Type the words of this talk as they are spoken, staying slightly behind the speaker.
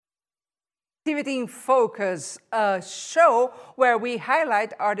Creativity in Focus, a show where we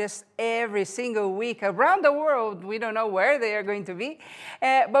highlight artists every single week around the world. We don't know where they are going to be,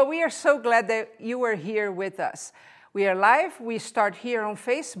 but we are so glad that you are here with us. We are live. We start here on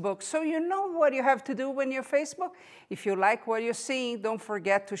Facebook, so you know what you have to do when you're Facebook. If you like what you're seeing, don't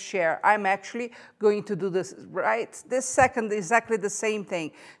forget to share. I'm actually going to do this right this second, exactly the same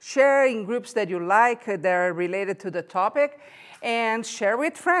thing. Share in groups that you like, that are related to the topic, and share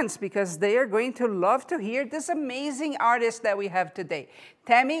with friends because they are going to love to hear this amazing artist that we have today.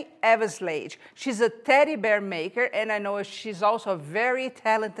 Tami Eveslage. She's a teddy bear maker, and I know she's also a very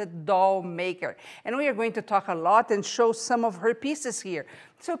talented doll maker. And we are going to talk a lot and show some of her pieces here.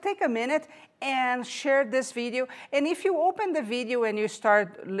 So take a minute and share this video. And if you open the video and you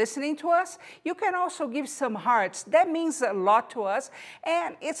start listening to us, you can also give some hearts. That means a lot to us,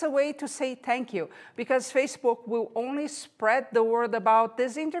 and it's a way to say thank you, because Facebook will only spread the word about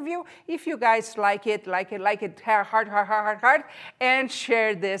this interview if you guys like it, heart, and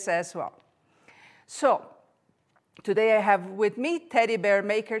share this as well. So today I have with me teddy bear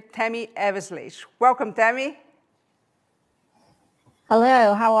maker Tami Eveslage. Welcome, Tami.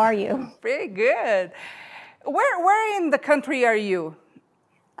 Hello, how are you? Pretty good. Where in the country are you?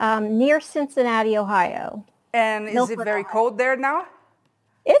 Near Cincinnati, Ohio. And is it very cold there now?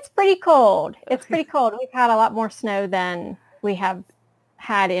 It's pretty cold. It's pretty cold. We've had a lot more snow than we have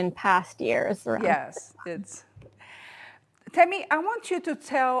had in past years. Yes, it's... Tami, I want you to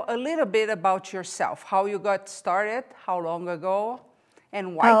tell a little bit about yourself, how you got started, how long ago,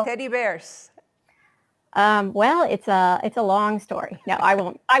 and why teddy bears. Well, it's a long story. No, I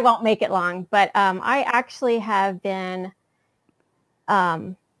won't make it long. But I actually have been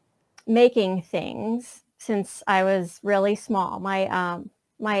making things since I was really small. My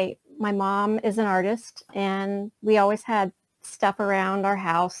mom is an artist, and we always had stuff around our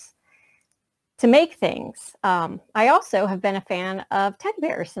house to make things. I also have been a fan of teddy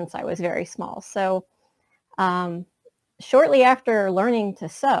bears since I was very small. So shortly after learning to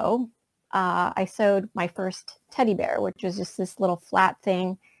sew, I sewed my first teddy bear, which was just this little flat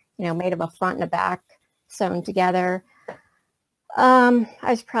thing, you know, made of a front and a back sewn together. I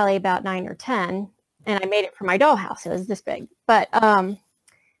was probably about 9 or 10, and I made it for my dollhouse. It was this big, but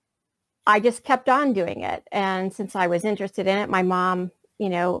I just kept on doing it. And since I was interested in it, my mom, you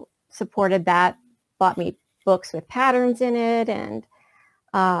know, supported that, bought me books with patterns in it, and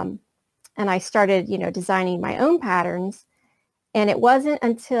I started, you know, designing my own patterns. And it wasn't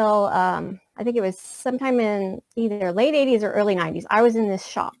until, I think it was sometime in either late 80s or early 90s, I was in this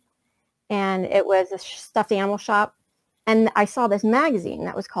shop. And it was a stuffed animal shop. And I saw this magazine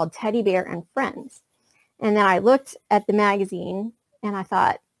that was called Teddy Bear and Friends. And then I looked at the magazine and I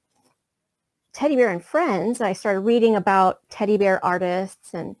thought, Teddy Bear and Friends? And I started reading about teddy bear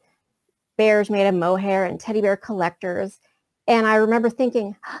artists and bears made of mohair and teddy bear collectors. And I remember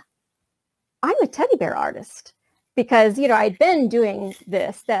thinking, I'm a teddy bear artist. Because, you know, I'd been doing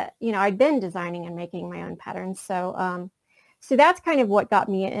this, you know, I'd been designing and making my own patterns. So, so that's kind of what got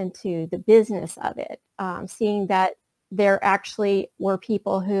me into the business of it, seeing that there actually were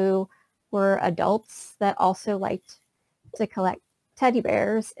people who were adults that also liked to collect teddy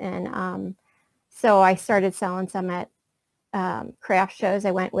bears. And so I started selling some at craft shows.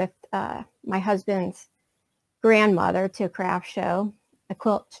 I went with my husband's grandmother to a craft show, a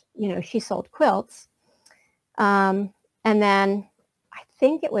quilt, you know, she sold quilts. And then I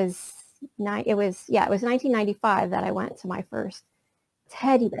think it was 1995 that I went to my first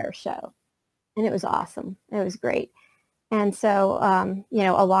teddy bear show, and it was awesome. It was great. And so, you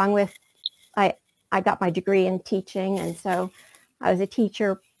know, along with, I got my degree in teaching, and so I was a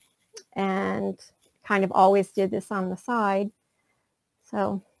teacher and kind of always did this on the side.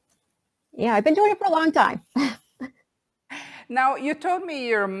 So yeah, I've been doing it for a long time. Now, you told me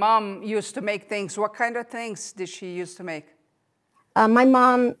your mom used to make things. What kind of things did she used to make? My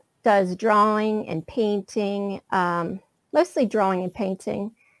mom does drawing and painting, mostly drawing and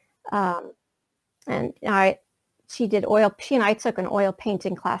painting. And she and I took an oil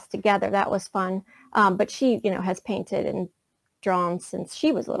painting class together. That was fun. But she, you know, has painted and drawn since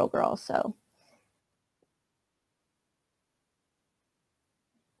she was a little girl. So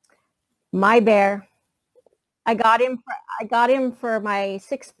my bear. I got him for my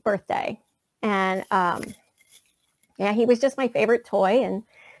 6th birthday, and yeah, he was just my favorite toy, and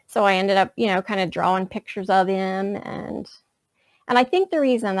so I ended up, you know, kind of drawing pictures of him, and I think the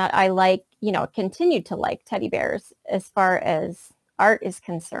reason that I like, you know, continue to like teddy bears as far as art is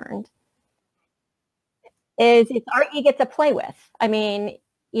concerned is it's art you get to play with. I mean,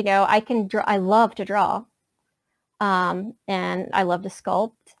 you know, I love to draw, and I love to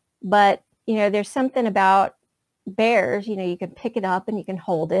sculpt, but you know, there's something about bears, you know, you can pick it up and you can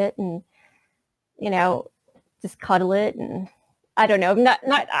hold it and, you know, just cuddle it. And I don't know,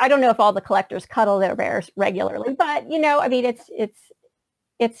 I don't know if all the collectors cuddle their bears regularly, but you know, I mean,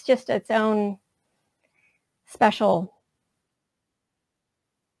 it's just its own special.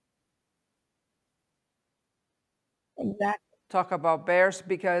 Exactly. Talk about bears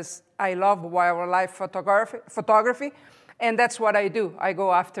because I love wildlife photography, and that's what I do. I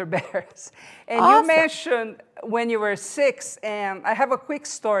go after bears. And Awesome. You mentioned when you were 6, and I have a quick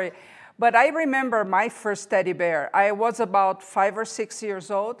story, but I remember my first teddy bear. I was about 5 or 6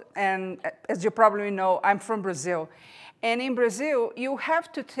 years old, and as you probably know, I'm from Brazil. And in Brazil, you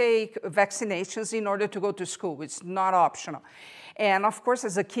have to take vaccinations in order to go to school. It's not optional. And of course,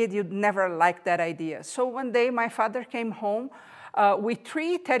 as a kid, you'd never like that idea. So one day, my father came home with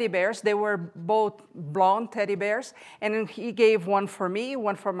 3 teddy bears. They were both blonde teddy bears. And he gave one for me,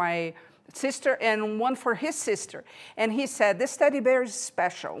 one for my sister, and one for his sister. And he said, this teddy bear is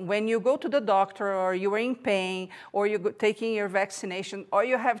special. When you go to the doctor, or you are in pain, or you're taking your vaccination, all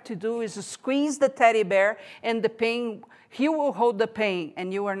you have to do is squeeze the teddy bear, and the pain, he will hold the pain,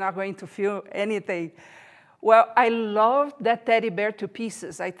 and you are not going to feel anything. Well, I loved that teddy bear to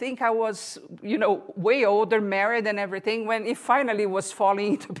pieces. I think I was, you know, way older, married and everything, when it finally was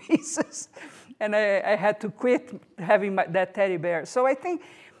falling into pieces. And I had to quit having that teddy bear. So I think,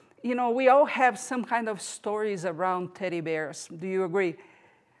 you know, we all have some kind of stories around teddy bears. Do you agree?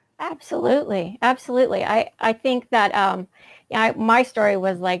 Absolutely. Absolutely. I think that my story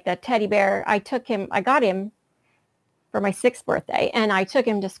was like the teddy bear. I got him for my 6th birthday, and I took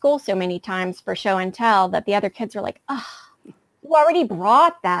him to school so many times for show and tell that the other kids were like, oh, you already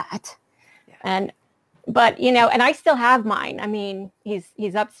brought that. Yeah. But you know, and I still have mine. I mean,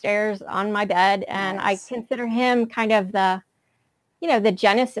 he's upstairs on my bed, and nice. I consider him kind of the, you know, the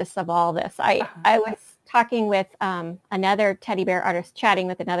genesis of all this. I was talking with another teddy bear artist, chatting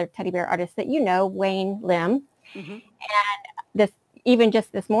with another teddy bear artist that you know, Wayne Lim. Mm-hmm. And even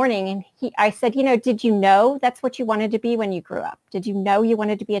just this morning, and I said, you know, did you know that's what you wanted to be when you grew up? Did you know you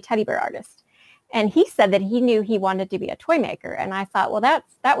wanted to be a teddy bear artist? And he said that he knew he wanted to be a toy maker. And I thought, well, that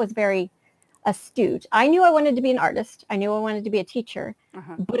was very astute. I knew I wanted to be an artist. I knew I wanted to be a teacher,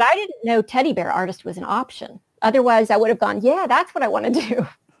 but I didn't know teddy bear artist was an option. Otherwise, I would have gone, yeah, that's what I want to do.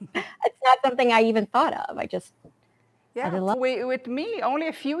 It's not something I even thought of. With me, only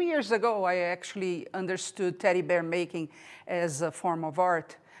a few years ago, I actually understood teddy bear making as a form of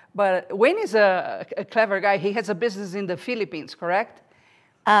art. But Wayne is a clever guy. He has a business in the Philippines, correct?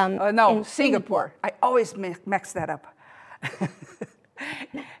 No, in Singapore. I always mix that up.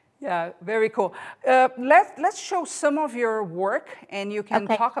 Yeah, very cool. Let's show some of your work, and you can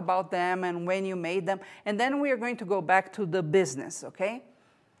talk about them and when you made them. And then we are going to go back to the business, okay?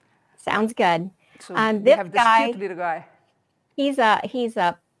 Sounds good. So we have this cute little guy. He's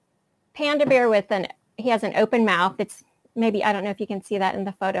a panda bear he has an open mouth. It's maybe, I don't know if you can see that in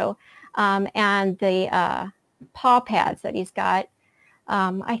the photo. And the paw pads that he's got.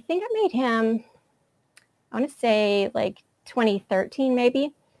 I think I made him, I want to say like 2013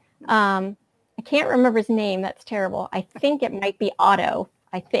 maybe. I can't remember his name. That's terrible. I think it might be Otto,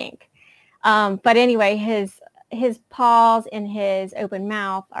 I think. But anyway, his paws and his open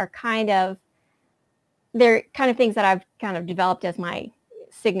mouth are they're kind of things that I've kind of developed as my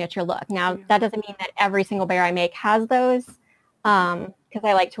signature look. Now, that doesn't mean that every single bear I make has those, because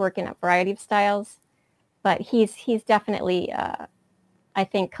I like to work in a variety of styles. But he's definitely, I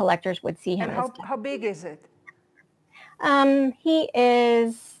think collectors would see him. And how big is it? He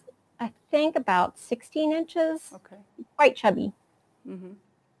is, I think, about 16 inches. Okay. Quite chubby. Mm-hmm.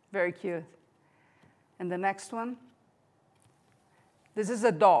 Very cute. And the next one? This is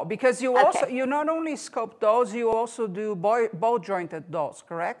a doll, because you not only sculpt dolls, you also do ball jointed dolls,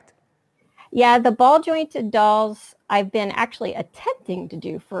 correct? Yeah, the ball jointed dolls I've been actually attempting to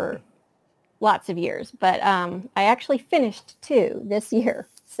do for lots of years, but I actually finished 2 this year.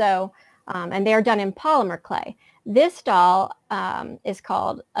 So, and they're done in polymer clay. This doll is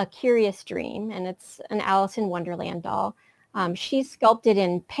called A Curious Dream, and it's an Alice in Wonderland doll. She's sculpted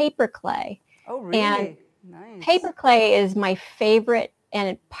in paper clay. Oh, really? And nice. Paper clay is my favorite,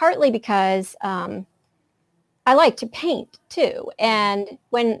 and partly because I like to paint too. And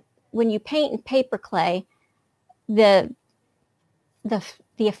when you paint in paper clay, the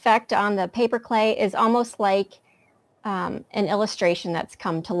effect on the paper clay is almost like an illustration that's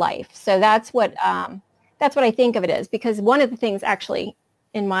come to life. So that's what I think of it as, because one of the things actually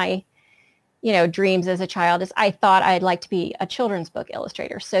in my dreams as a child is I thought I'd like to be a children's book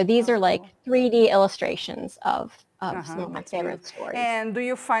illustrator. So these are like 3D illustrations of of some of my favorite stories. And do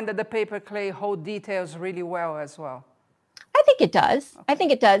you find that the paper clay hold details really well as well? I think it does. Okay. I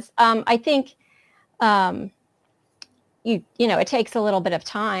think it does. I think, you know, it takes a little bit of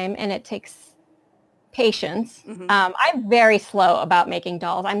time and it takes patience. Mm-hmm. I'm very slow about making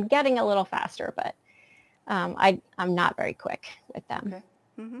dolls. I'm getting a little faster, but I'm not very quick with them. Okay.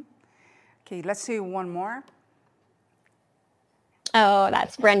 Mm-hmm. Okay, let's see one more. Oh,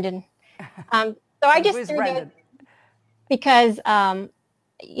 that's Brendan. So I just threw Brendan? Because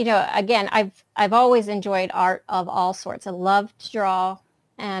you know, again, I've always enjoyed art of all sorts. I love to draw,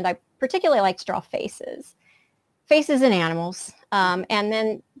 and I particularly like to draw faces and animals. And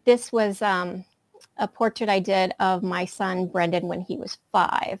then this was a portrait I did of my son Brendan when he was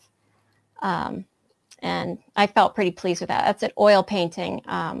 5, and I felt pretty pleased with that. That's an oil painting.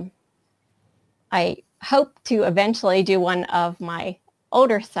 I hope to eventually do one of my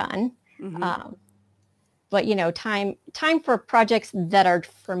older son. Mm-hmm. But, you know, time for projects that are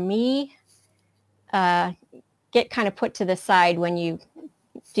for me get kind of put to the side when you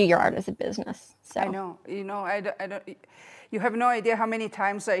do your art as a business. So. I know. You know, I don't, you have no idea how many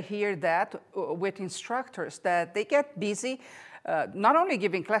times I hear that with instructors, that they get busy, not only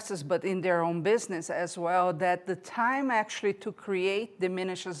giving classes, but in their own business as well, that the time actually to create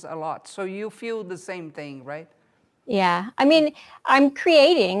diminishes a lot. So you feel the same thing, right? Yeah. I mean, I'm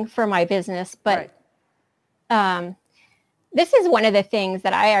creating for my business, but... Right. This is one of the things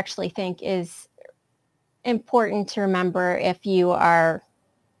that I actually think is important to remember if you are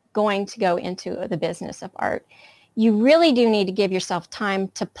going to go into the business of art. You really do need to give yourself time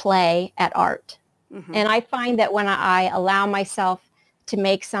to play at art. Mm-hmm. And I find that when I allow myself to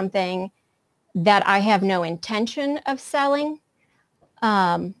make something that I have no intention of selling,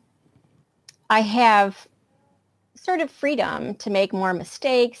 I have sort of freedom to make more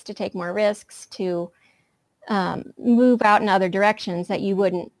mistakes, to take more risks, to move out in other directions that you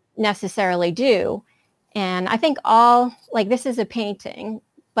wouldn't necessarily do. And I think like this is a painting,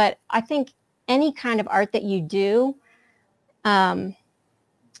 but I think any kind of art that you do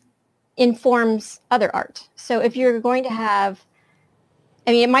informs other art. So if you're going to have,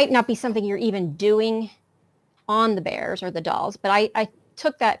 I mean, it might not be something you're even doing on the bears or the dolls, but I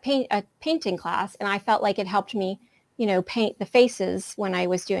took that painting class and I felt like it helped me, you know, paint the faces when I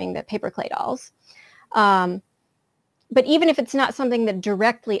was doing the paper clay dolls. But even if it's not something that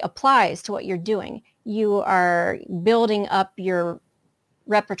directly applies to what you're doing, you are building up your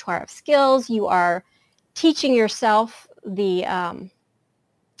repertoire of skills. You are teaching yourself the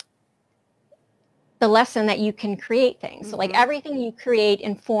lesson that you can create things. Mm-hmm. So like everything you create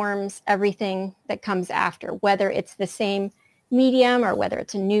informs everything that comes after, whether it's the same medium or whether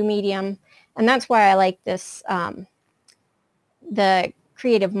it's a new medium. And that's why I like this, the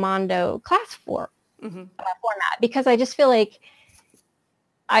Creative Mondo class format, because I just feel like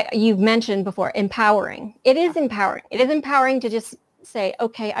you've mentioned before, empowering. It is empowering. It is empowering to just say,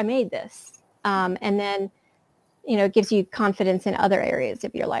 okay, I made this. And then, you know, it gives you confidence in other areas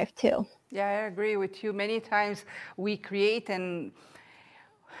of your life too. Yeah, I agree with you. Many times we create and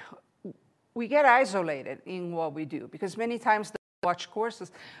we get isolated in what we do, because many times watch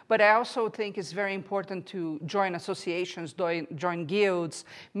courses, but I also think it's very important to join associations, join guilds,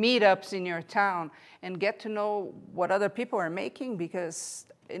 meetups in your town, and get to know what other people are making, because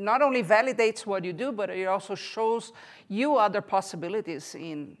it not only validates what you do, but it also shows you other possibilities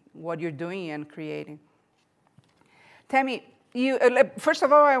in what you're doing and creating. Tami, first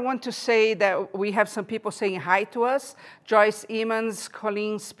of all, I want to say that we have some people saying hi to us. Joyce Emmons,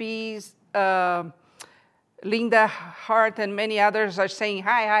 Colleen Spees, Linda Hart, and many others are saying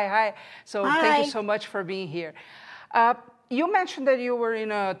hi. So hi. Thank you so much for being here. You mentioned that you were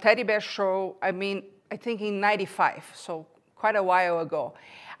in a teddy bear show, I think in '95, so quite a while ago.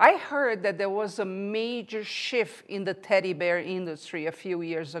 I heard that there was a major shift in the teddy bear industry a few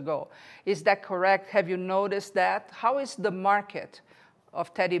years ago. Is that correct? Have you noticed that? How is the market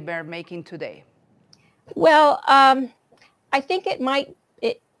of teddy bear making today? Well, I think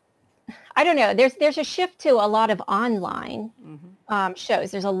I don't know. There's a shift to a lot of online shows.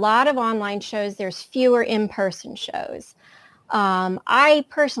 There's a lot of online shows. There's fewer in-person shows. I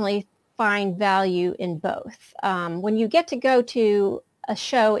personally find value in both. When you get to go to a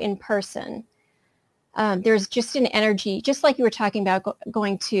show in person, there's just an energy, just like you were talking about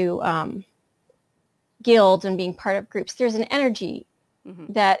going to guilds and being part of groups. There's an energy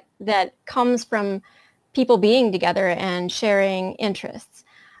that comes from people being together and sharing interests.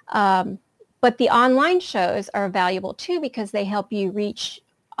 But the online shows are valuable too, because they help you reach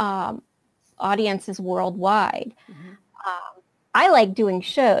audiences worldwide. I like doing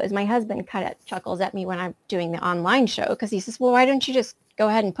shows. My husband kind of chuckles at me when I'm doing the online show because he says, well, why don't you just go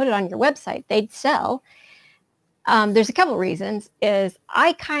ahead and put it on your website? They'd sell. There's a couple reasons. Is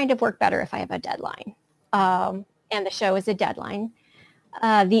I kind of work better if I have a deadline, and the show is a deadline.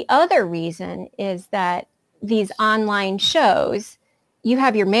 The other reason is that these online shows, you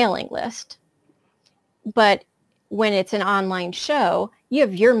have your mailing list, but when it's an online show, you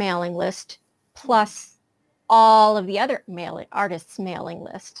have your mailing list plus all of the other artists' mailing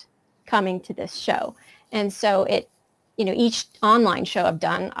list coming to this show. And so each online show I've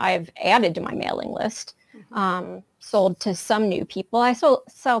done, I've added to my mailing list, sold to some new people. I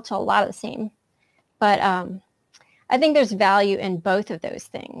sell to a lot of the same, but I think there's value in both of those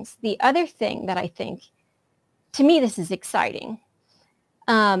things. The other thing that I think, to me, this is exciting,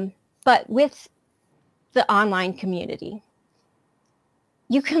 but with the online community,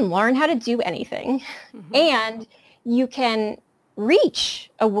 you can learn how to do anything, and you can reach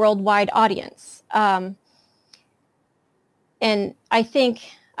a worldwide audience. And I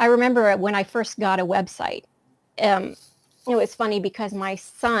remember when I first got a website, it was funny because my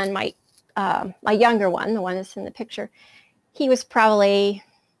son, my younger one, the one that's in the picture, he was probably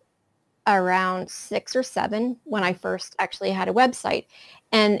around 6 or 7 when I first actually had a website.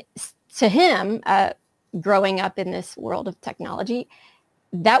 And to him, growing up in this world of technology,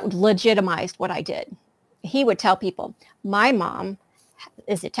 that legitimized what I did. He would tell people, my mom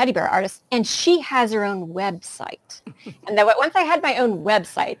is a teddy bear artist and she has her own website. And then once I had my own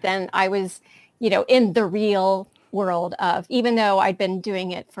website, then I was, in the real world of, even though I'd been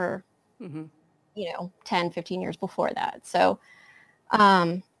doing it for, 10, 15 years before that. So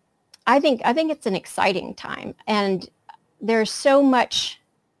I think it's an exciting time, and there's so much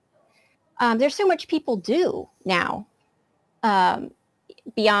people do now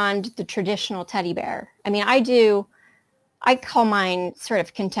beyond the traditional teddy bear. I mean, I call mine sort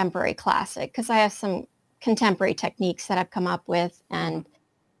of contemporary classic because I have some contemporary techniques that I've come up with, and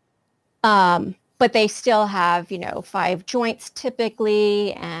but they still have 5 joints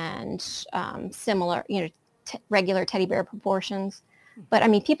typically, and similar regular teddy bear proportions. But I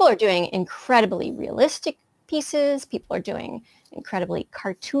mean, people are doing incredibly realistic pieces. People are doing incredibly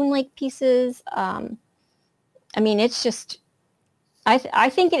cartoon-like pieces. I mean, it's just, I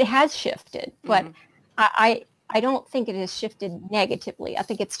think it has shifted, but I don't think it has shifted negatively. I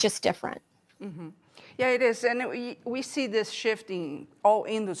think it's just different. Yeah, it is. And we see this shift in all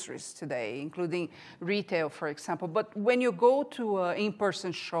industries today, including retail, for example. But when you go to an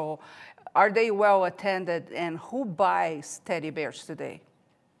in-person show, are they well attended, and who buys teddy bears today?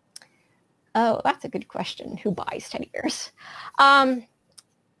 Oh, that's a good question. Who buys teddy bears? I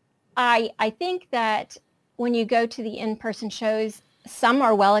think that when you go to the in-person shows, some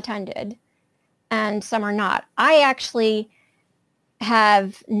are well attended and some are not. I actually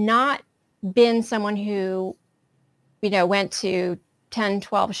have not been someone who, went to 10,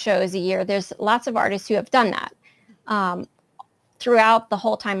 12 shows a year. There's lots of artists who have done that. Throughout the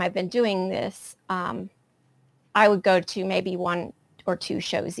whole time I've been doing this, I would go to maybe 1 or 2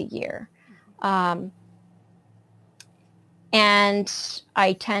 shows a year. And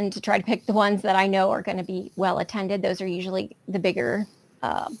I tend to try to pick the ones that I know are going to be well attended. Those are usually the bigger,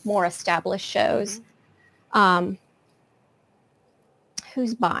 more established shows.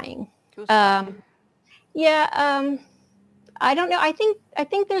 Who's buying? I don't know. I think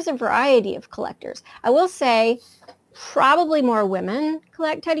there's a variety of collectors. I will say probably more women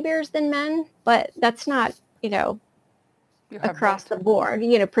collect teddy bears than men, but that's not, across the board,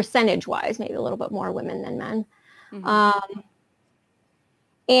 percentage wise, maybe a little bit more women than men.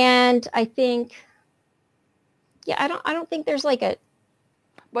 And I think, I don't think there's like a.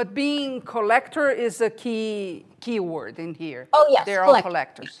 But being collector is a key word in here. Oh, yes. They're all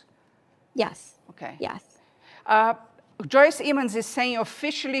collectors. Yes. Okay. Yes. Joyce Emmons is saying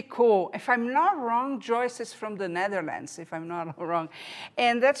officially cool. If I'm not wrong, Joyce is from the Netherlands, if I'm not wrong.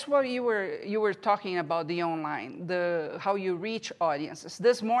 And that's what you were talking about, the online, how you reach audiences.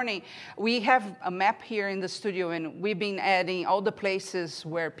 This morning, we have a map here in the studio, and we've been adding all the places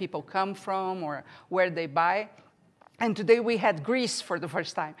where people come from or where they buy. And today we had Greece for the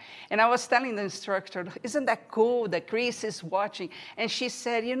first time. And I was telling the instructor, isn't that cool that Greece is watching? And she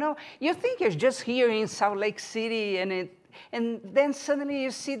said, you think you're just here in Salt Lake City, and then suddenly you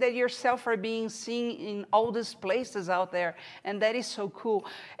see that yourself are being seen in all these places out there. And that is so cool.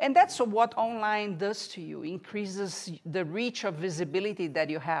 And that's what online does to you, increases the reach of visibility that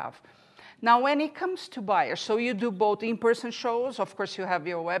you have. Now, when it comes to buyers, so you do both in-person shows, of course you have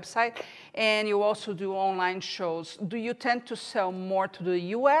your website, and you also do online shows. Do you tend to sell more to the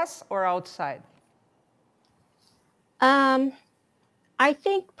US or outside? I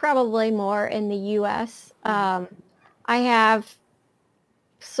think probably more in the U.S. I have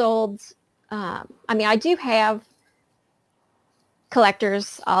sold, I mean, I do have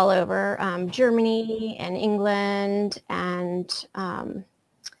collectors all over Germany and England, and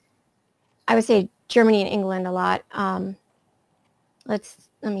I would say Germany and England a lot. Let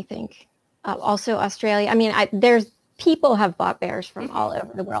me think. Also Australia. I mean, there's people have bought bears from all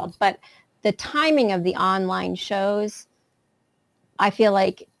over the world, but the timing of the online shows, I feel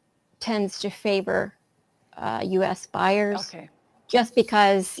like, tends to favor U.S. buyers. Okay. Just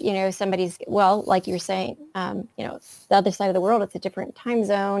because, you know, somebody's, well, like you're saying, you know, it's the other side of the world, it's a different time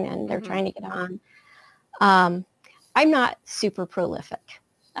zone and they're trying to get on. I'm not super prolific.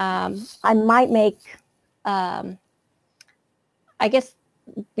 I might make, I guess,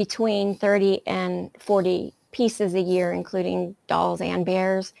 between 30 and 40 pieces a year, including dolls and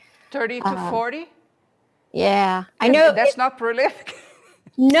bears. 30 to 40? Yeah. I know. That's not prolific.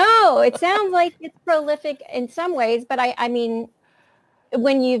 No, it sounds like it's prolific in some ways, but I mean,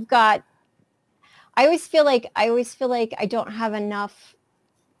 when you've got, I always feel like I don't have enough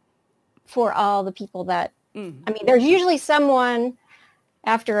for all the people that, I mean, there's usually someone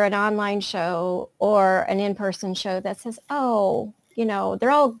after an online show or an in-person show that says, oh, you know,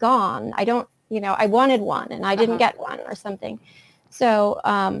 they're all gone. I don't, you know, I wanted one and I didn't get one or something. So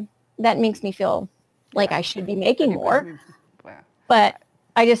that makes me feel like I should be making more. But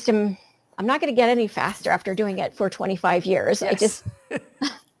I just am, I'm not going to get any faster after doing it for 25 years. Yes. I just...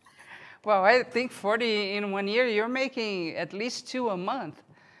 Well, I think 40 in 1 year, you're making at least 2 a month.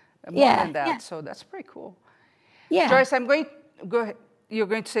 More than that. Yeah. So that's pretty cool. Yeah. Joyce, go ahead. You're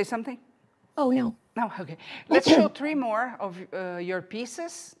going to say something? Oh, no. No, okay. Let's show 3 more of your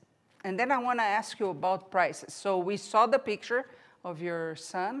pieces. And then I want to ask you about prices. So we saw the picture of your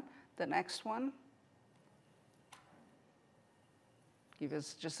son. The next one. Give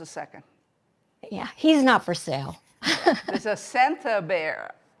us just a second. Yeah, he's not for sale. There's a Santa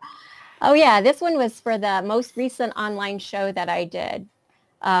bear. Oh, yeah. This one was for the most recent online show that I did.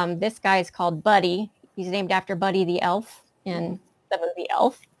 This guy is called Buddy. He's named after Buddy the Elf in the movie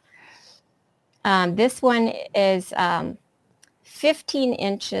Elf. This one is 15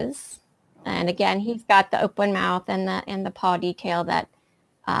 inches. And again, he's got the open mouth and the paw detail that,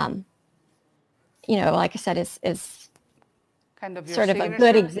 you know, like I said, is kind of your sort signature? of a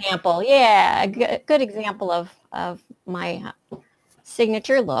good example. Yeah, a good example of my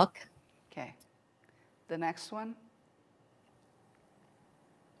signature look. Okay. The next one.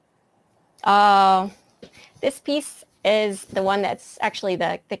 This piece is the one that's actually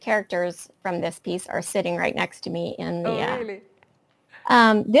the characters from this piece are sitting right next to me in the... Oh, really?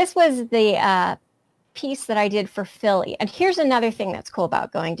 This was the piece that I did for Philly. And here's another thing that's cool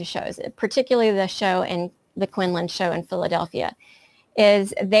about going to shows, particularly the show in the Quinlan show in Philadelphia,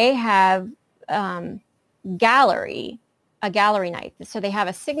 is they have a gallery night. So they have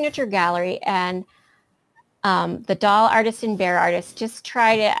a signature gallery, and the doll artists and bear artists just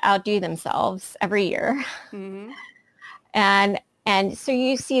try to outdo themselves every year. Mm-hmm. And so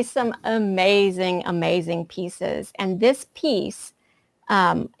you see some amazing pieces. And this piece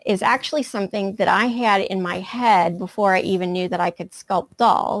is actually something that I had in my head before I even knew that I could sculpt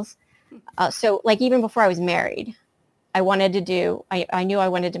dolls. So like even before I was married, I knew I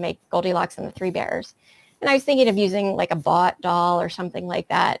wanted to make Goldilocks and the Three Bears. And I was thinking of using like a bought doll or something like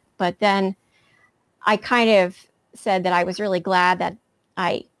that. But then I kind of said that I was really glad that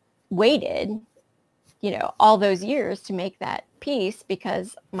I waited, you know, all those years to make that piece,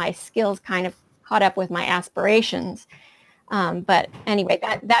 because my skills kind of caught up with my aspirations. But anyway,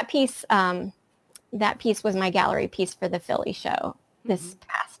 that piece was my gallery piece for the Philly show this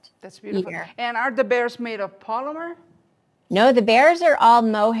past That's beautiful. year. And are the bears made of polymer? No, the bears are all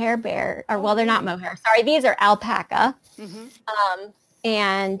mohair bear, or well, they're not mohair. Sorry, these are alpaca. Mm-hmm.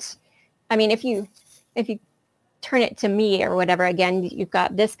 And I mean, if you turn it to me or whatever, again, you've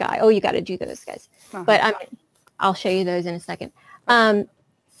got this guy. Oh, you got to do those guys. Uh-huh. But I'll show you those in a second.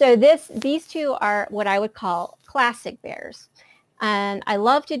 So these two are what I would call classic bears. And I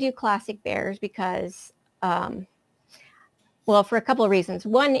love to do classic bears because, well, for a couple of reasons.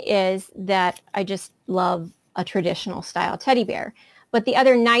 One is that I just love a traditional style teddy bear. But the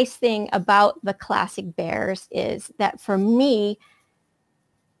other nice thing about the classic bears is that for me,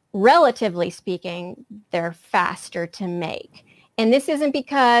 relatively speaking, they're faster to make. And this isn't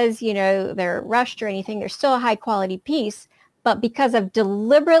because, you know, they're rushed or anything. They're still a high quality piece, but because I've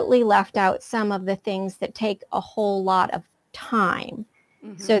deliberately left out some of the things that take a whole lot of time.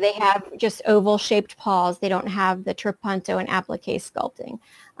 Mm-hmm. So they have just oval shaped paws. They don't have the trapunto and applique sculpting.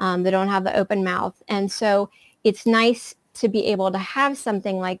 They don't have the open mouth. And so it's nice to be able to have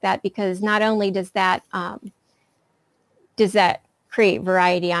something like that, because not only does that create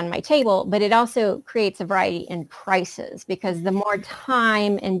variety on my table, but it also creates a variety in prices, because the more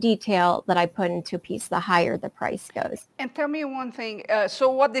time and detail that I put into a piece, the higher the price goes. And tell me one thing, so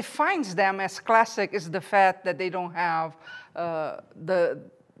what defines them as classic is the fact that they don't have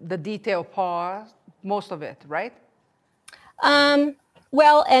the detail part, most of it, right?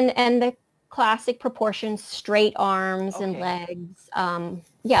 Well, and the classic proportions, straight arms and legs,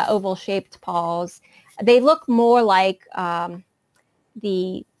 yeah, oval-shaped paws. They look more like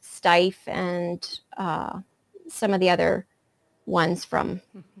the Stife and some of the other ones from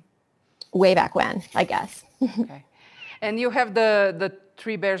way back when, I guess. Okay. And you have the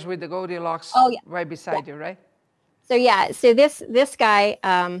three bears with the Goldilocks right beside you, right? So yeah, so this guy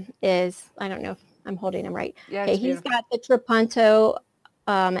is, I don't know if I'm holding him right. Yeah, okay, he's got the Trapunto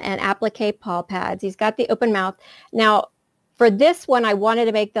and applique paw pads. He's got the open mouth. Now, for this one, I wanted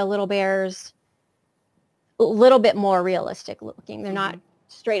to make the little bears a little bit more realistic looking. They're not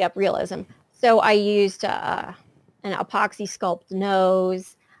straight up realism. So I used an epoxy sculpt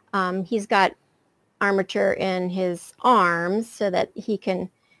nose. He's got armature in his arms so that he can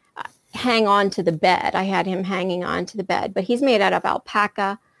hang on to the bed. I had him hanging on to the bed, but he's made out of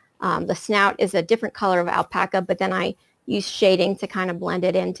alpaca. The snout is a different color of alpaca, but then I use shading to kind of blend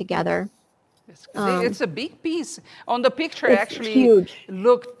it in together. It's a big piece. On the picture, it's actually huge.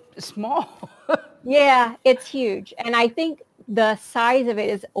 Looked small. Yeah, it's huge. And I think the size of it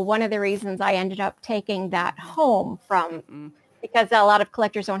is one of the reasons I ended up taking that home from, because a lot of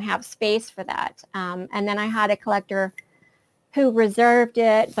collectors don't have space for that. And then I had a collector who reserved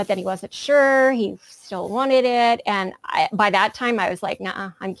it, but then he wasn't sure. He still wanted it. And by that time, I was like,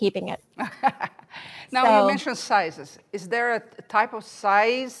 nah, I'm keeping it. Now, you mentioned sizes. Is there a type of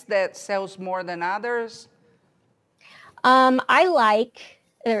size that sells more than others? I like,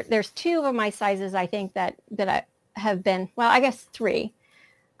 there's two of my sizes, I think, that I have been, well, I guess three.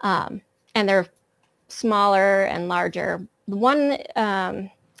 And they're smaller and larger. The one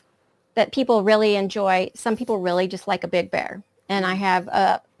that people really enjoy, some people really just like a big bear. And I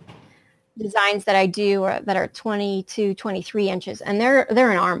have designs that I do that are 22, 23 inches, and they're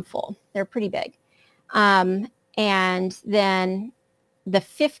an armful. They're pretty big. And then the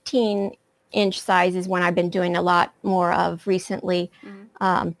 15-inch size is one I've been doing a lot more of recently,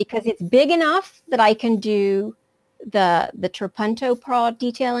 because it's big enough that I can do the Trapunto paw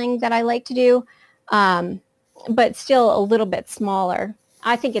detailing that I like to do, but still a little bit smaller.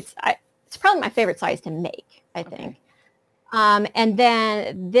 I think it's probably my favorite size to make, I think. And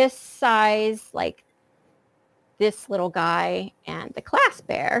then this size, like this little guy and the clasp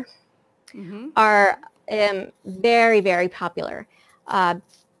bear, are very, very popular,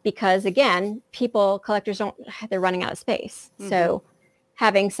 because again, collectors they're running out of space. So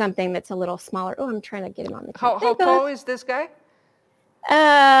having something that's a little smaller. Oh, I'm trying to get him on the camera. How tall is this guy?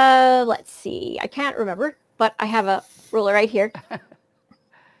 Let's see. I can't remember, but I have a ruler right here.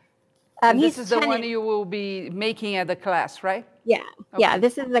 This is the one you will be making at the class, right? Yeah. Okay. Yeah,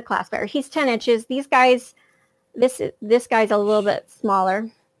 this is the clasp bear. He's 10 inches. These guys, this guy's a little bit smaller.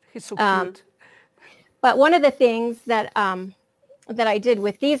 He's so cute. But one of the things that that I did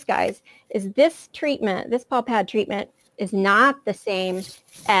with these guys is this paw pad treatment is not the same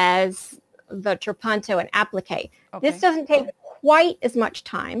as the Trapunto and applique. This doesn't take quite as much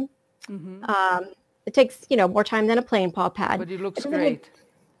time. It takes, more time than a plain paw pad. But it looks great.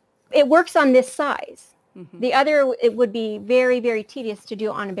 It works on this size. The other, it would be very, very tedious to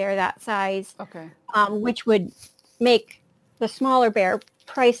do on a bear that size, which would make the smaller bear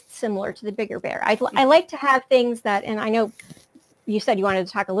priced similar to the bigger bear. I like to have things that, and I know you said you wanted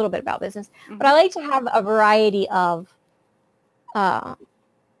to talk a little bit about business, but I like to have a variety of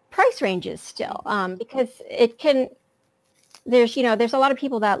price ranges still, because there's a lot of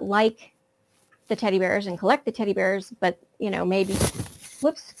people that like the teddy bears and collect the teddy bears, but maybe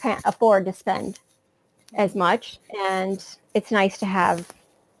can't afford to spend as much, and it's nice to have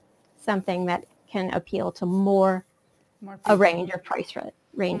something that can appeal to a range of price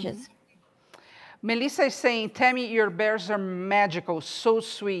ranges. Melissa is saying, Tami, your bears are magical, so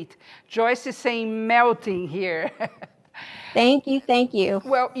sweet. Joyce is saying melting here. Thank you, thank you.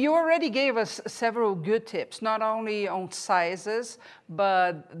 Well, you already gave us several good tips, not only on sizes,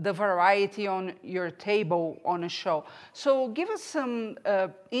 but the variety on your table on a show. So give us some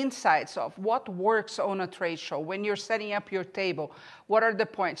insights of what works on a trade show. When you're setting up your table, what are the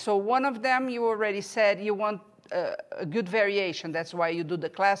points? So one of them, you already said you want a good variation. That's why you do the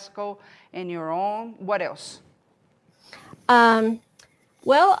classical and your own. What else?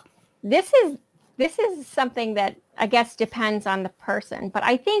 Well, this this is something that I guess depends on the person, but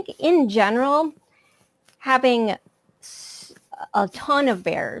I think in general, having a ton of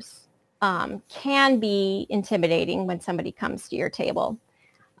bears can be intimidating when somebody comes to your table.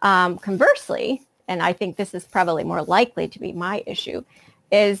 Conversely, and I think this is probably more likely to be my issue,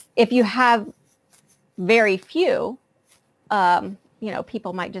 is if you have very few,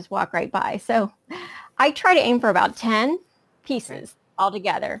 people might just walk right by. So I try to aim for about 10 pieces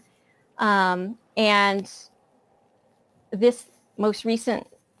altogether. And this most recent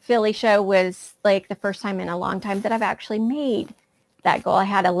Philly show was like the first time in a long time that I've actually made that goal. I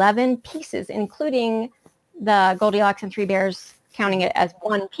had 11 pieces, including the Goldilocks and Three Bears, counting it as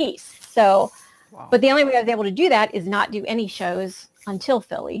one piece. So, wow. But the only way I was able to do that is not do any shows until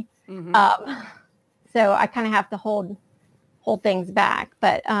Philly. So I kind of have to hold things back.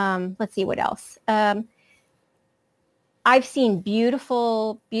 But let's see what else. I've seen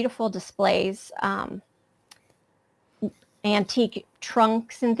beautiful, beautiful displays, antique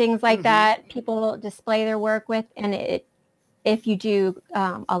trunks and things like that. People display their work with, and if you do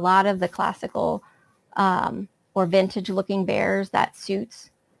a lot of the classical or vintage-looking bears, that suits.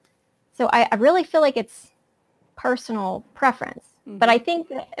 So I really feel like it's personal preference. But I think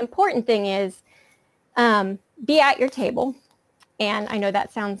the important thing is be at your table. And I know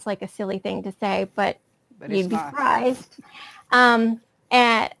that sounds like a silly thing to say, but you'd be surprised. And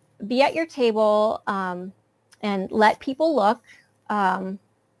be at your table and let people look,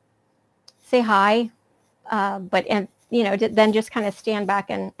 say hi, then just kind of stand back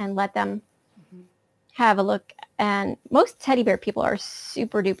and let them have a look. And most teddy bear people are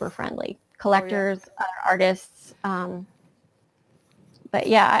super duper friendly, collectors, artists. But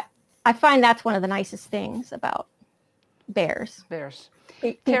yeah, I find that's one of the nicest things about bears.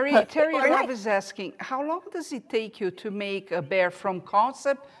 Terry Love is asking, how long does it take you to make a bear from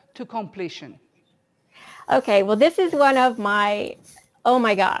concept to completion? Okay, well, this is one of my, oh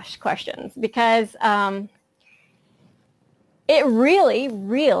my gosh, questions, because it really,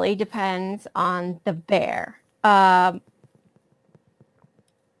 really depends on the bear. Like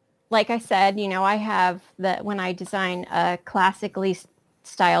I said, I have when I design a classically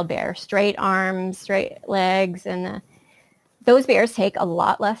styled bear, straight arms, straight legs, and those bears take a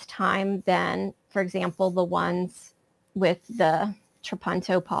lot less time than, for example, the ones with the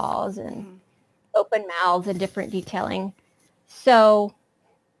trapunto paws and open mouths and different detailing. So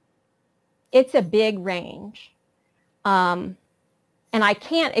it's a big range. And I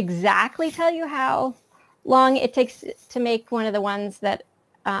can't exactly tell you how long it takes to make one of the ones that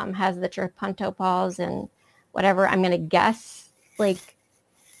has the trapunto paws and whatever. I'm going to guess like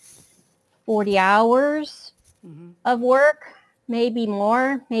 40 hours of work, maybe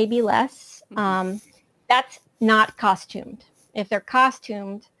more, maybe less. That's not costumed. If they're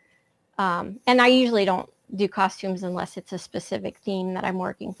costumed, and I usually don't do costumes unless it's a specific theme that I'm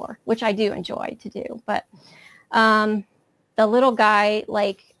working for, which I do enjoy to do. But the little guy,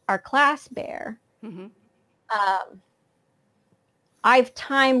 like our class bear, I've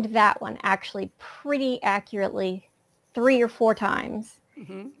timed that one actually pretty accurately 3 or 4 times.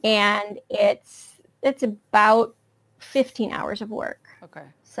 And it's about 15 hours of work. Okay.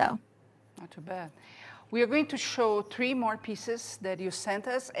 So. Not too bad. We are going to show 3 more pieces that you sent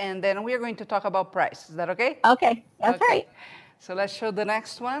us, and then we are going to talk about price. Is that okay? Okay, that's right. So let's show the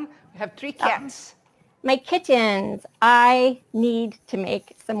next one. We have 3 cats. My kittens. I need to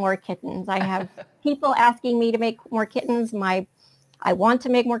make some more kittens. I have people asking me to make more kittens. I want to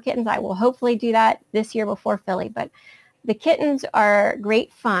make more kittens. I will hopefully do that this year before Philly. But the kittens are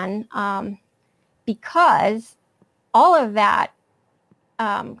great fun because all of that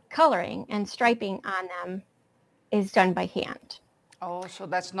coloring and striping on them is done by hand. Oh, so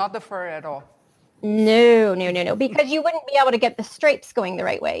that's not the fur at all? No, because you wouldn't be able to get the stripes going the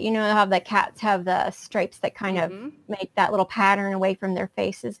right way. You know how the cats have the stripes that kind of make that little pattern away from their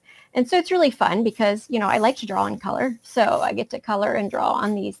faces. And so it's really fun because, I like to draw in color. So I get to color and draw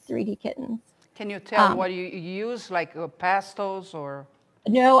on these 3D kittens. Can you tell what you use, like pastels or?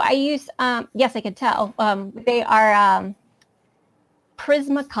 No, I use, yes, I can tell. They are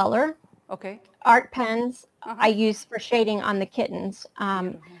Prismacolor art pens I use for shading on the kittens.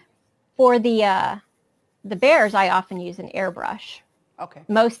 For the bears, I often use an airbrush. Okay.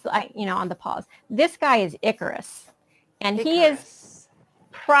 Most, on the paws. This guy is Icarus, and he is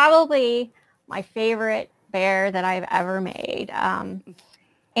probably my favorite bear that I've ever made.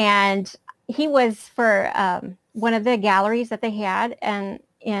 And he was for one of the galleries that they had, and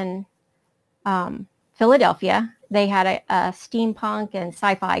in Philadelphia, they had a steampunk and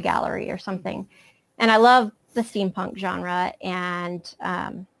sci-fi gallery or something. And I love the steampunk genre, and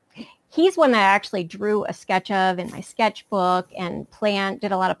he's one that I actually drew a sketch of in my sketchbook and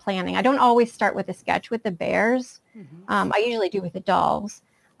did a lot of planning. I don't always start with a sketch with the bears. I usually do with the dolls.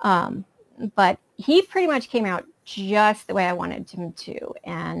 But he pretty much came out just the way I wanted him to.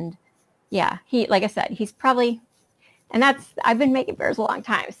 And yeah, like I said, he's probably, and I've been making bears a long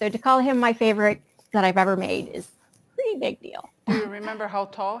time. So to call him my favorite that I've ever made is a pretty big deal. Do you remember how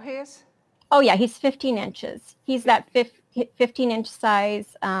tall he is? Oh yeah, he's 15 inches. He's that 15-inch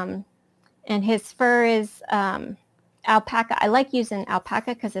size. And his fur is alpaca. I like using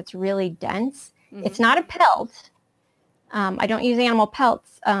alpaca because it's really dense. It's not a pelt. I don't use animal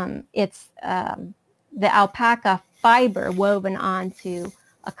pelts. It's the alpaca fiber woven onto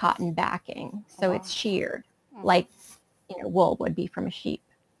a cotton backing. So it's sheared like wool would be from a sheep.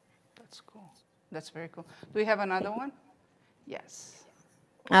 That's cool. That's very cool. Do we have another one? Yes.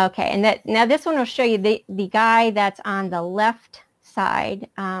 Okay, and now this one will show you the guy that's on the left side.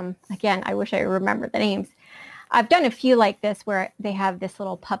 Again, I wish I remember the names. I've done a few like this where they have this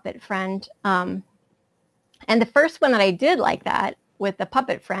little puppet friend. And the first one that I did like that with the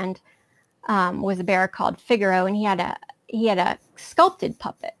puppet friend was a bear called Figaro, and he had a sculpted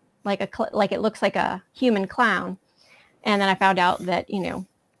puppet, like it looks like a human clown. And then I found out that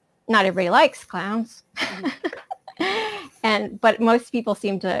not everybody likes clowns, but most people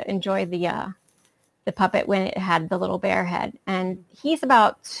seem to enjoy the puppet when it had the little bear head. And he's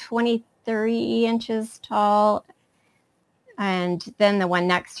about 23 inches tall. And then the one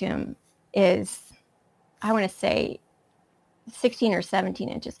next to him is, I want to say, 16 or 17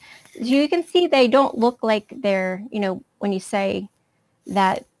 inches. You can see they don't look like they're, when you say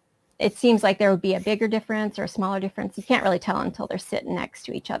that it seems like there would be a bigger difference or a smaller difference, you can't really tell until they're sitting next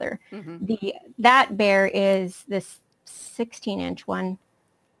to each other. That bear is, this 16-inch one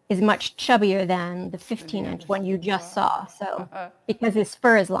is much chubbier than the 15-inch one you just saw. So because his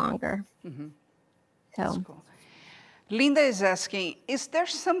fur is longer. So cool. Linda is asking, is there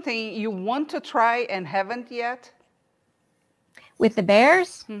something you want to try and haven't yet? With the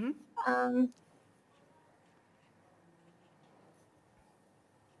bears? I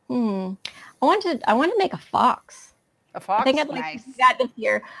want to make a fox. A fox? I think I'd like to do that this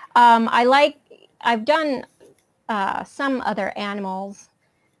year. I've done some other animals,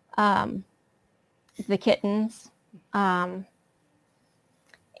 the kittens, and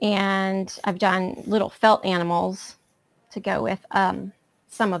I've done little felt animals to go with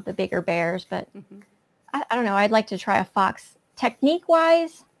some of the bigger bears, but I don't know. I'd like to try a fox.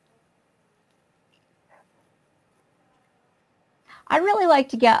 Technique-wise, I'd really like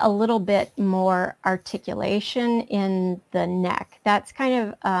to get a little bit more articulation in the neck. That's kind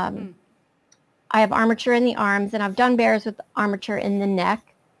of, I have armature in the arms, and I've done bears with armature in the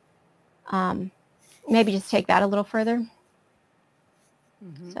neck. Maybe just take that a little further.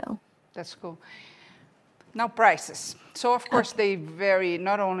 So that's cool. Now prices. So of course they vary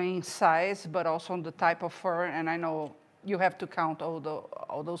not only in size, but also on the type of fur. And I know you have to count all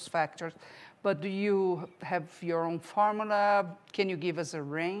those factors. But do you have your own formula? Can you give us a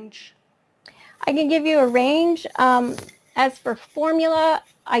range? I can give you a range. As for formula,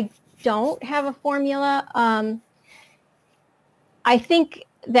 I don't have a formula. I think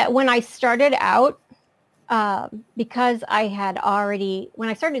that when I started out, because I had already, when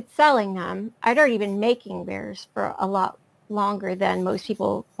I started selling them, I'd already been making bears for a lot longer than most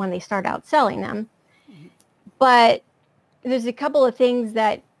people when they start out selling them. But there's a couple of things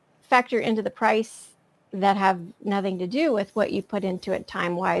that factor into the price that have nothing to do with what you put into it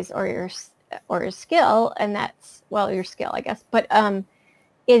time-wise or your skill, and that's, well, your skill, I guess, but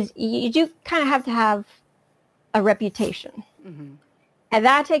is you do kind of have to have a reputation. And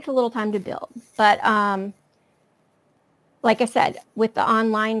that takes a little time to build. But like I said, with the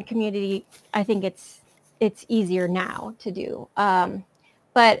online community, I think it's easier now to do.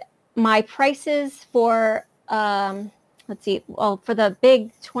 But my prices for, let's see, well, for the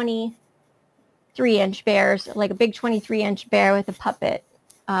big 23-inch bears, like a big 23-inch bear with a puppet,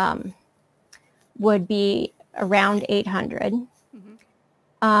 would be around $800.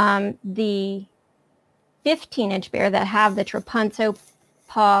 The 15-inch bear that have the trapunto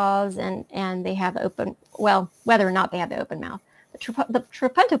paws and they have open, well, whether or not they have the open mouth, the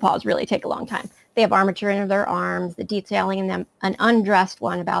trapunto paws really take a long time. They have armature in their arms, the detailing in them. An undressed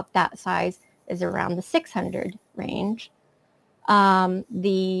one about that size is around the 600 range.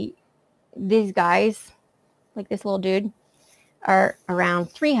 These guys, like this little dude, are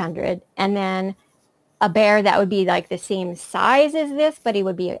around 300. And then a bear that would be like the same size as this, but he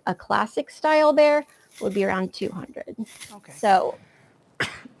would be a classic style bear, would be around 200. Okay. So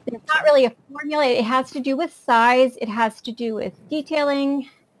it's not really a formula. It has to do with size. It has to do with detailing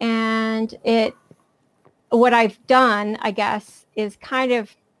And what I've done, I guess, is kind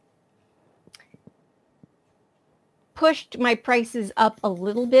of pushed my prices up a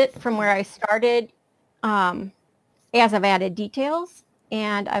little bit from where I started as I've added details.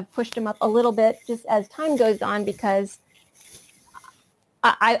 And I've pushed them up a little bit just as time goes on, because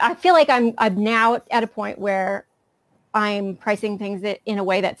I feel like I'm now at a point where I'm pricing things in a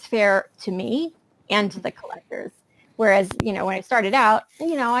way that's fair to me and to the collectors. Whereas, when I started out,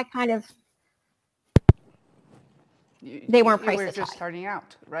 I kind of, they weren't priced as high. You were just starting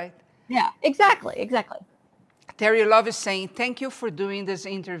out, right? Yeah, exactly. Terry Love is saying, thank you for doing this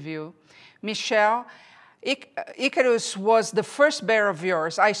interview. Michelle, Icarus was the first bear of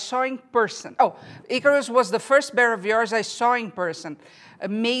yours I saw in person. Oh, Icarus was the first bear of yours I saw in person.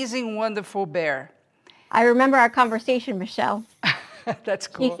 Amazing, wonderful bear. I remember our conversation, Michelle. That's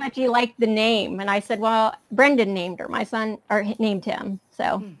cool. She said she liked the name, and I said, well, Brendan named her. My son named him,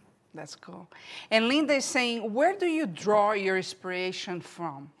 so. That's cool. And Linda is saying, where do you draw your inspiration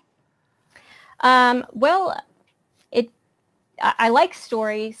from? Well, I like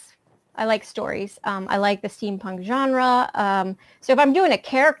stories. I like the steampunk genre. So if I'm doing a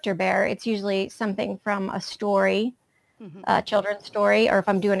character bear, it's usually something from a story, a children's story, or if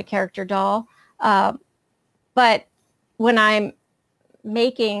I'm doing a character doll. But when I'm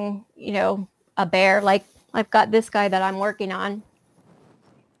making, a bear, like I've got this guy that I'm working on.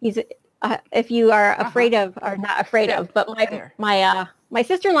 He's, if you are afraid of, or not afraid of, but my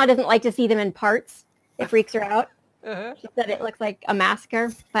sister-in-law doesn't like to see them in parts. It freaks her out. She said it looks like a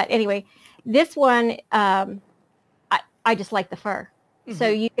massacre. But anyway, this one, I just like the fur. So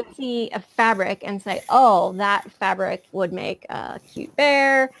you can see a fabric and say, oh, that fabric would make a cute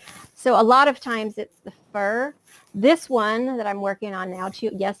bear. So a lot of times it's the fur. This one that I'm working on now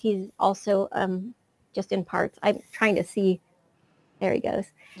too, yes, he's also just in parts. I'm trying to see. There he goes.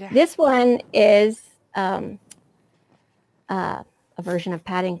 Yeah. This one is a version of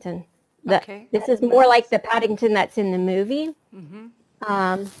Paddington. This is more like the Paddington that's in the movie.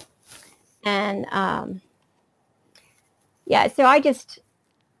 Yeah, so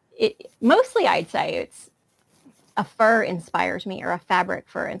mostly I'd say it's a fur inspires me, or a fabric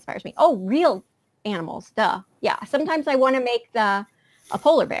fur inspires me. Oh, real animals, duh. Yeah, sometimes I want to make a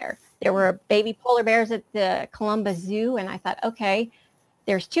polar bear. There were baby polar bears at the Columbus Zoo, and I thought, okay,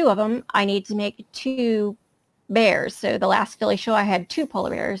 there's 2 of them. I need to make 2 bears. So the last Philly show, I had 2 polar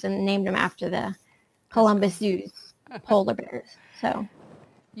bears and named them after the Columbus Zoo's polar bears. So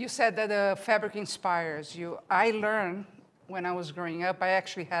you said that the fabric inspires you. I learned when I was growing up, I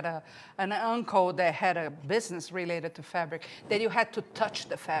actually had an uncle that had a business related to fabric, that you had to touch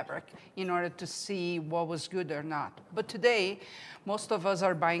the fabric in order to see what was good or not. But today, most of us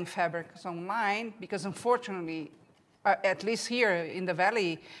are buying fabrics online because, unfortunately, at least here in the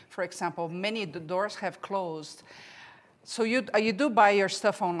Valley, for example, many of the doors have closed. So you do buy your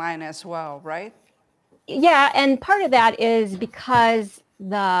stuff online as well, right? Yeah, and part of that is because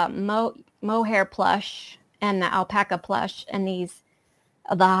the mohair plush and the alpaca plush and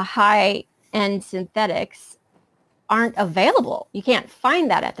the high-end synthetics aren't available. You can't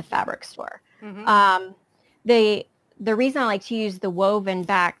find that at the fabric store. The reason I like to use the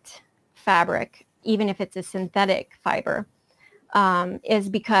woven-backed fabric, even if it's a synthetic fiber, is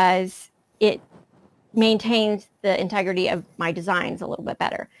because it maintains the integrity of my designs a little bit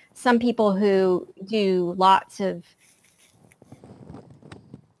better. Some people who do lots of,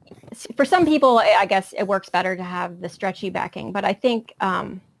 for some people, I guess it works better to have the stretchy backing, but I think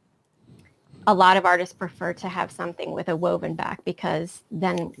a lot of artists prefer to have something with a woven back, because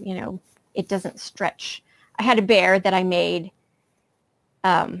then, it doesn't stretch. I had a bear that I made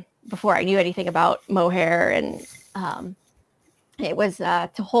before I knew anything about mohair, and it was to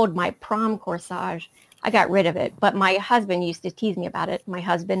hold my prom corsage. I got rid of it, but my husband used to tease me about it, my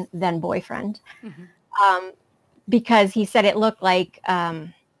husband, then boyfriend, because he said it looked like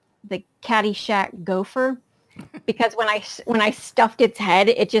the Caddyshack gopher, because when I stuffed its head,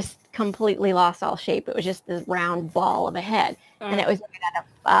 it just completely lost all shape. It was just this round ball of a head, and it was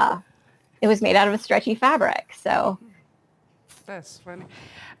made out of a stretchy fabric. So that's funny.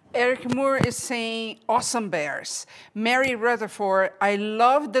 Eric Moore is saying, awesome bears. Mary Rutherford, I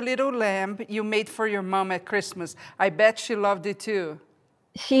love the little lamb you made for your mom at Christmas. I bet she loved it too.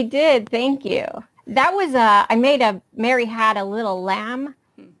 She did, thank you. That was Mary had a little lamb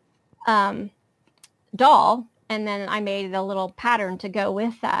doll, and then I made a little pattern to go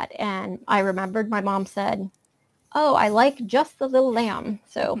with that. And I remembered my mom said, oh, I like just the little lamb.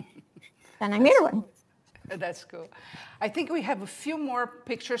 So then I made her one. That's cool. I think we have a few more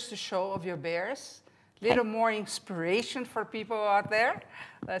pictures to show of your bears. Little more inspiration for people out there.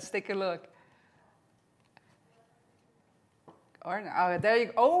 Let's take a look. Oh, there you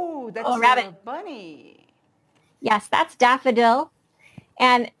go. Oh, that's a bunny. Yes, that's daffodil.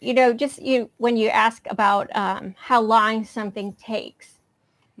 And, just when you ask about how long something takes,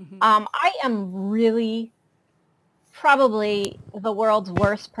 I am really probably the world's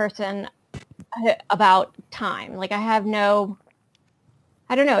worst person about time. Like I don't know.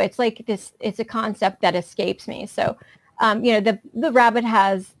 It's like it's a concept that escapes me. So, the rabbit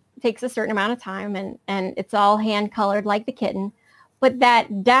takes a certain amount of time and it's all hand colored like the kitten, but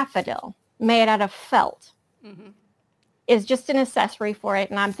that daffodil made out of felt is just an accessory for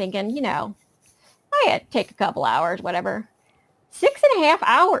it. And I'm thinking, I take a couple hours, whatever. 6.5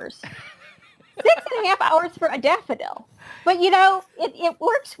 hours. 6.5 hours for a daffodil. But, it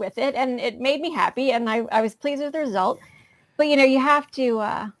works with it and it made me happy and I was pleased with the result. But, you have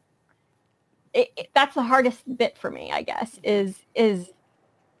to, that's the hardest bit for me, I guess, is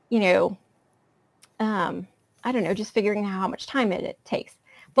I don't know, just figuring out how much time it takes.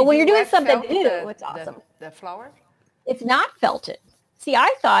 But when you're doing something new, it's awesome. The flower? It's not felted. See,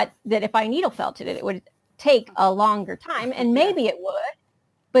 I thought that if I needle felted it, it would take a longer time, and maybe it would.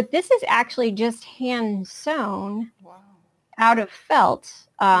 But this is actually just hand sewn out of felt,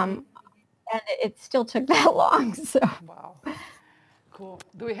 and it still took that long. So. Wow, cool.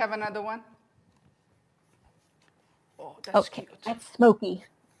 Do we have another one? Oh, that's cute. That's Smokey.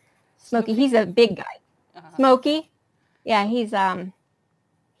 Smokey, he's a big guy. Smokey, yeah, he's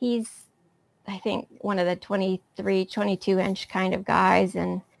I think one of the 23, 22-inch kind of guys,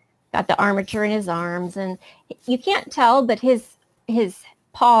 and got the armature in his arms, and you can't tell, but his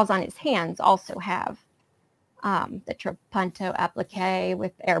paws on his hands also have the trapunto applique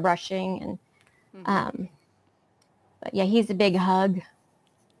with airbrushing, and but yeah, he's a big hug.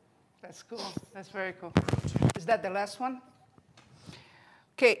 That's cool. That's very cool. Is that the last one?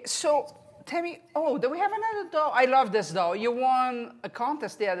 Okay, so Tami, do we have another doll? I love this doll. You won a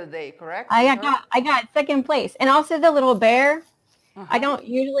contest the other day, correct? I got second place, and also the little bear. I don't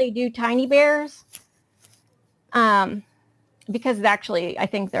usually do tiny bears, because actually I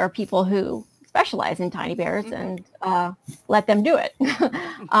think there are people who specialize in tiny bears and let them do it.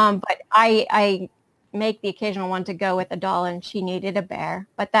 But I make the occasional one to go with a doll, and she needed a bear.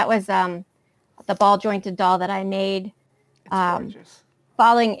 But that was the ball jointed doll that I made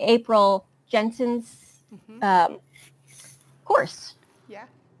following April Jensen's course. Yeah.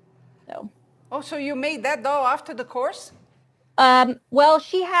 So. Oh, so you made that doll after the course? Well,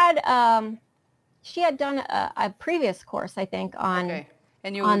 she had done a previous course, I think, on. Okay,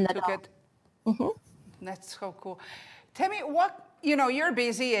 and you took it. That's so cool. Tell me you're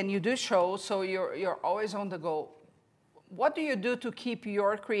busy and you do shows, so you're always on the go. What do you do to keep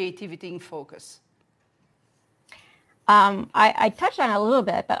your creativity in focus? I touched on it a little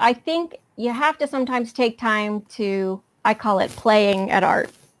bit, but I think you have to sometimes take time to, I call it playing at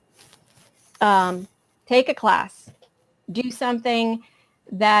art. Take a class, do something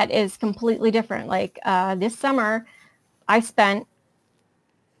that is completely different. Like this summer, I spent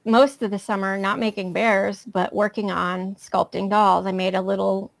most of the summer not making bears, but working on sculpting dolls. I made a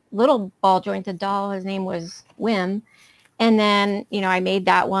little ball jointed doll. His name was Wim. And then, I made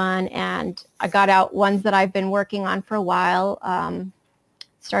that one, and I got out ones that I've been working on for a while,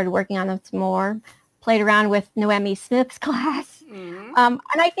 started working on them some more, played around with Noemi Smith's class. And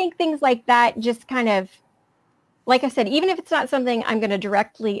I think things like that just kind of, like I said, even if it's not something I'm going to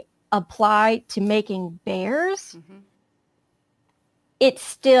directly apply to making bears, it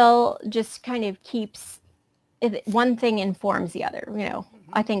still just kind of keeps, one thing informs the other,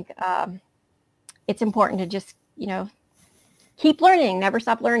 I think it's important to just, keep learning, never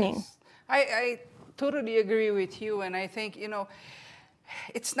stop learning. I totally agree with you. And I think,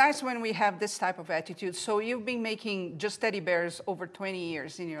 it's nice when we have this type of attitude. So you've been making just teddy bears over 20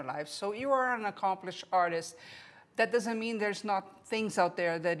 years in your life. So you are an accomplished artist. That doesn't mean there's not things out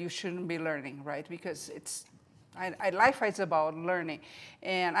there that you shouldn't be learning, right? Because life is about learning.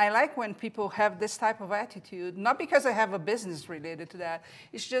 And I like when people have this type of attitude, not because I have a business related to that.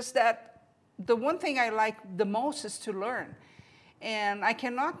 It's just that the one thing I like the most is to learn. And I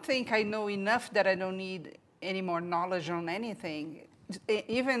cannot think I know enough that I don't need any more knowledge on anything,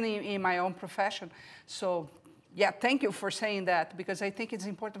 even in my own profession. So, yeah, thank you for saying that, because I think it's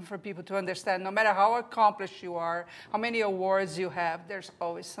important for people to understand no matter how accomplished you are, how many awards you have, there's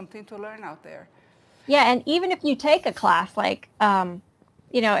always something to learn out there. Yeah, and even if you take a class, like,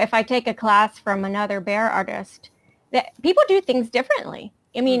 if I take a class from another bear artist, that people do things differently.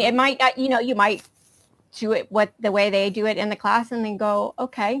 I mean, it might, you might do it the way they do it in the class and then go,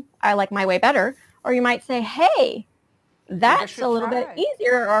 okay, I like my way better. Or you might say, hey, that's a little bit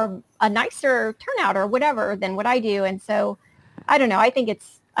easier or a nicer turnout or whatever than what I do. And so, I don't know.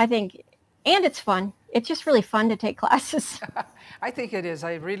 And it's fun. It's just really fun to take classes. I think it is.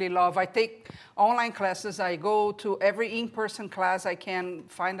 I really love. I take online classes. I go to every in-person class I can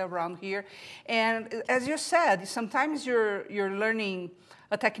find around here. And as you said, sometimes you're learning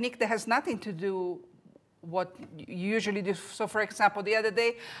a technique that has nothing to do what you usually do. So for example, the other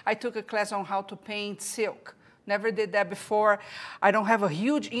day, I took a class on how to paint silk. Never did that before. I don't have a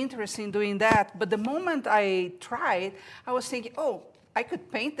huge interest in doing that. But the moment I tried, I was thinking, oh, I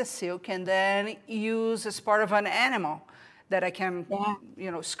could paint the silk and then use as part of an animal that I can,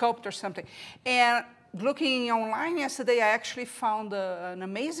 sculpt or something. And looking online yesterday, I actually found an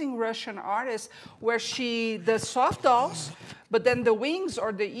amazing Russian artist where she does soft dolls, but then the wings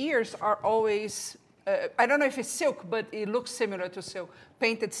or the ears are always, I don't know if it's silk, but it looks similar to silk,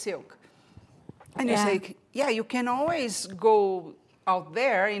 painted silk. And you say, yeah, you can always go out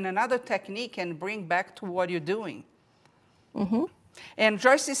there in another technique and bring back to what you're doing. Mm-hmm. And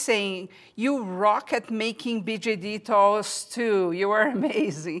Joyce is saying, you rock at making BJD dolls too. You are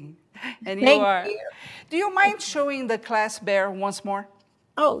amazing. And you are. Thank you. Do you mind showing the class bear once more?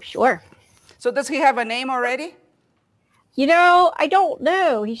 Oh, sure. So does he have a name already? You know, I don't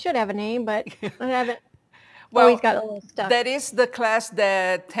know. He should have a name, but I haven't. Well, he's got a little stuff. That is the class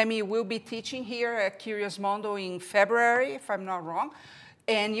that Tami will be teaching here at Curious Mondo in February, if I'm not wrong.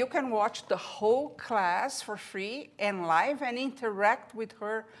 And you can watch the whole class for free and live and interact with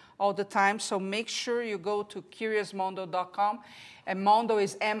her all the time. So make sure you go to curiousmondo.com, and Mondo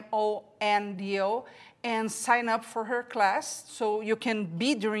is M-O-N-D-O, and sign up for her class so you can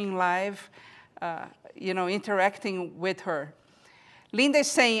be during live, interacting with her. Linda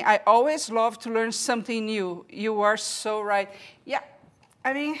is saying, I always love to learn something new. You are so right. Yeah.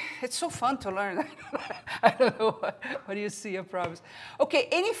 I mean, it's so fun to learn. I don't know. What do you see, I promise. Okay,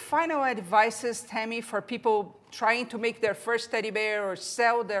 any final advices, Tami, for people trying to make their first teddy bear or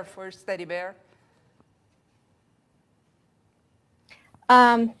sell their first teddy bear?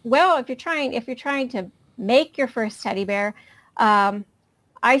 Well, if you're trying to make your first teddy bear,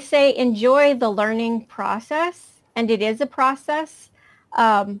 I say enjoy the learning process, and it is a process.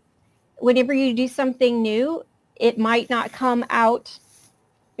 Whenever you do something new, it might not come out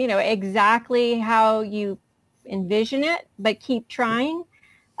exactly how you envision it, but keep trying.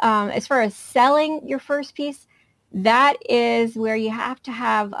 As far as selling your first piece, that is where you have to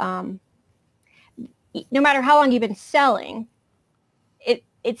have, no matter how long you've been selling,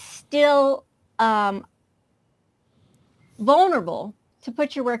 it's still vulnerable to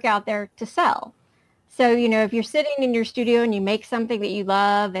put your work out there to sell. So, if you're sitting in your studio and you make something that you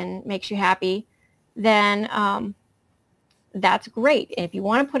love and makes you happy, then that's great. If you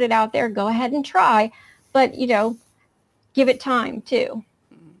want to put it out there, go ahead and try, but give it time too.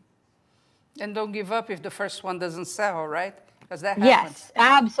 And don't give up if the first one doesn't sell, right? Because that happens. Yes,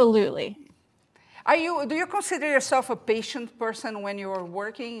 absolutely. Do you consider yourself a patient person when you're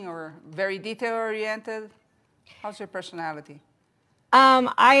working, or very detail oriented? How's your personality?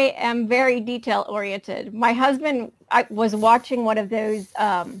 I am very detail oriented. My husband, I was watching one of those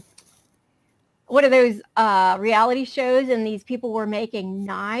reality shows, and these people were making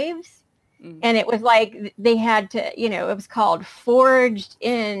knives, and it was like they had to, it was called Forged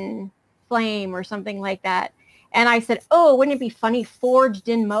in Flame or something like that. And I said, oh, wouldn't it be funny, forged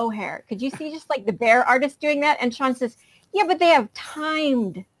in mohair? Could you see just like the bear artist doing that? And Sean says, yeah, but they have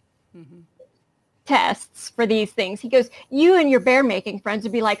timed tests for these things. He goes, you and your bear making friends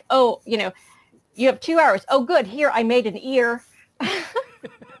would be like, oh, you have 2 hours. Oh, good. Here, I made an ear. It's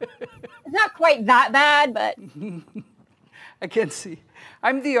not quite that bad, but I can see.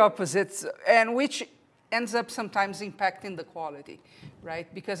 I'm the opposite, and which ends up sometimes impacting the quality,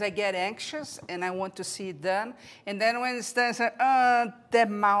 right? Because I get anxious and I want to see it done, and then when it's done, I say, that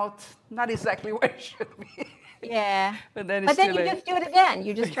mouth, not exactly where it should be. Yeah. But then you just do it again.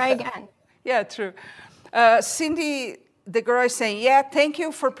 You just try again. Yeah, true. Cindy, the girl is saying, yeah, thank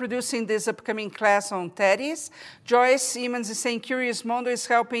you for producing this upcoming class on teddies. Joyce Emmons is saying, Curious Mondo is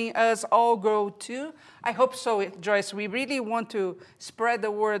helping us all grow too. I hope so, Joyce. We really want to spread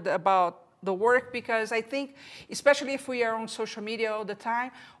the word about the work, because I think, especially if we are on social media all the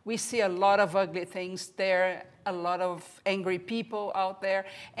time, we see a lot of ugly things there, a lot of angry people out there.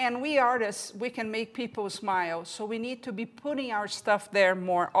 And we artists, we can make people smile. So we need to be putting our stuff there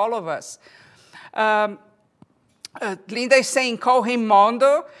more, all of us. Linda is saying, call him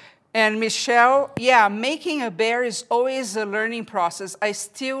Mondo. And Michelle, yeah, making a bear is always a learning process. I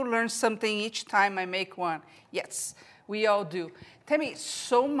still learn something each time I make one. Yes, we all do. Tami,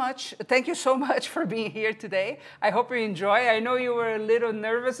 thank you so much for being here today. I hope you enjoy. I know you were a little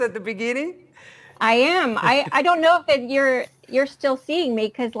nervous at the beginning. I am. I don't know if you're still seeing me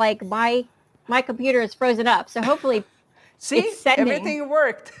because like my computer is frozen up. So hopefully See, everything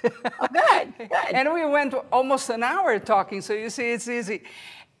worked. Oh, good. And we went almost an hour talking, so you see it's easy.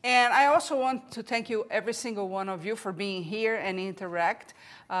 And I also want to thank you, every single one of you, for being here and interact.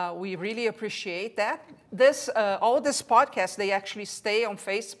 We really appreciate that. All these podcasts, they actually stay on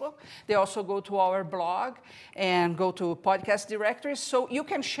Facebook. They also go to our blog and go to podcast directories, so you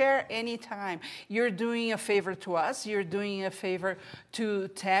can share anytime. You're doing a favor to us, you're doing a favor to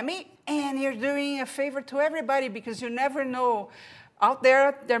Tami, and you're doing a favor to everybody, because you never know. Out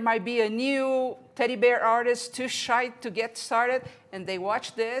there might be a new teddy bear artist too shy to get started, and they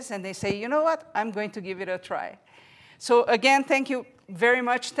watch this and they say, you know what, I'm going to give it a try. So again, thank you very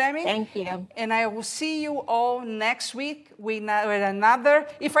much, Tami. Thank you. And I will see you all next week with another,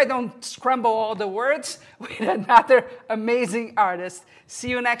 if I don't scramble all the words, with another amazing artist. See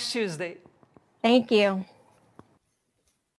you next Tuesday. Thank you.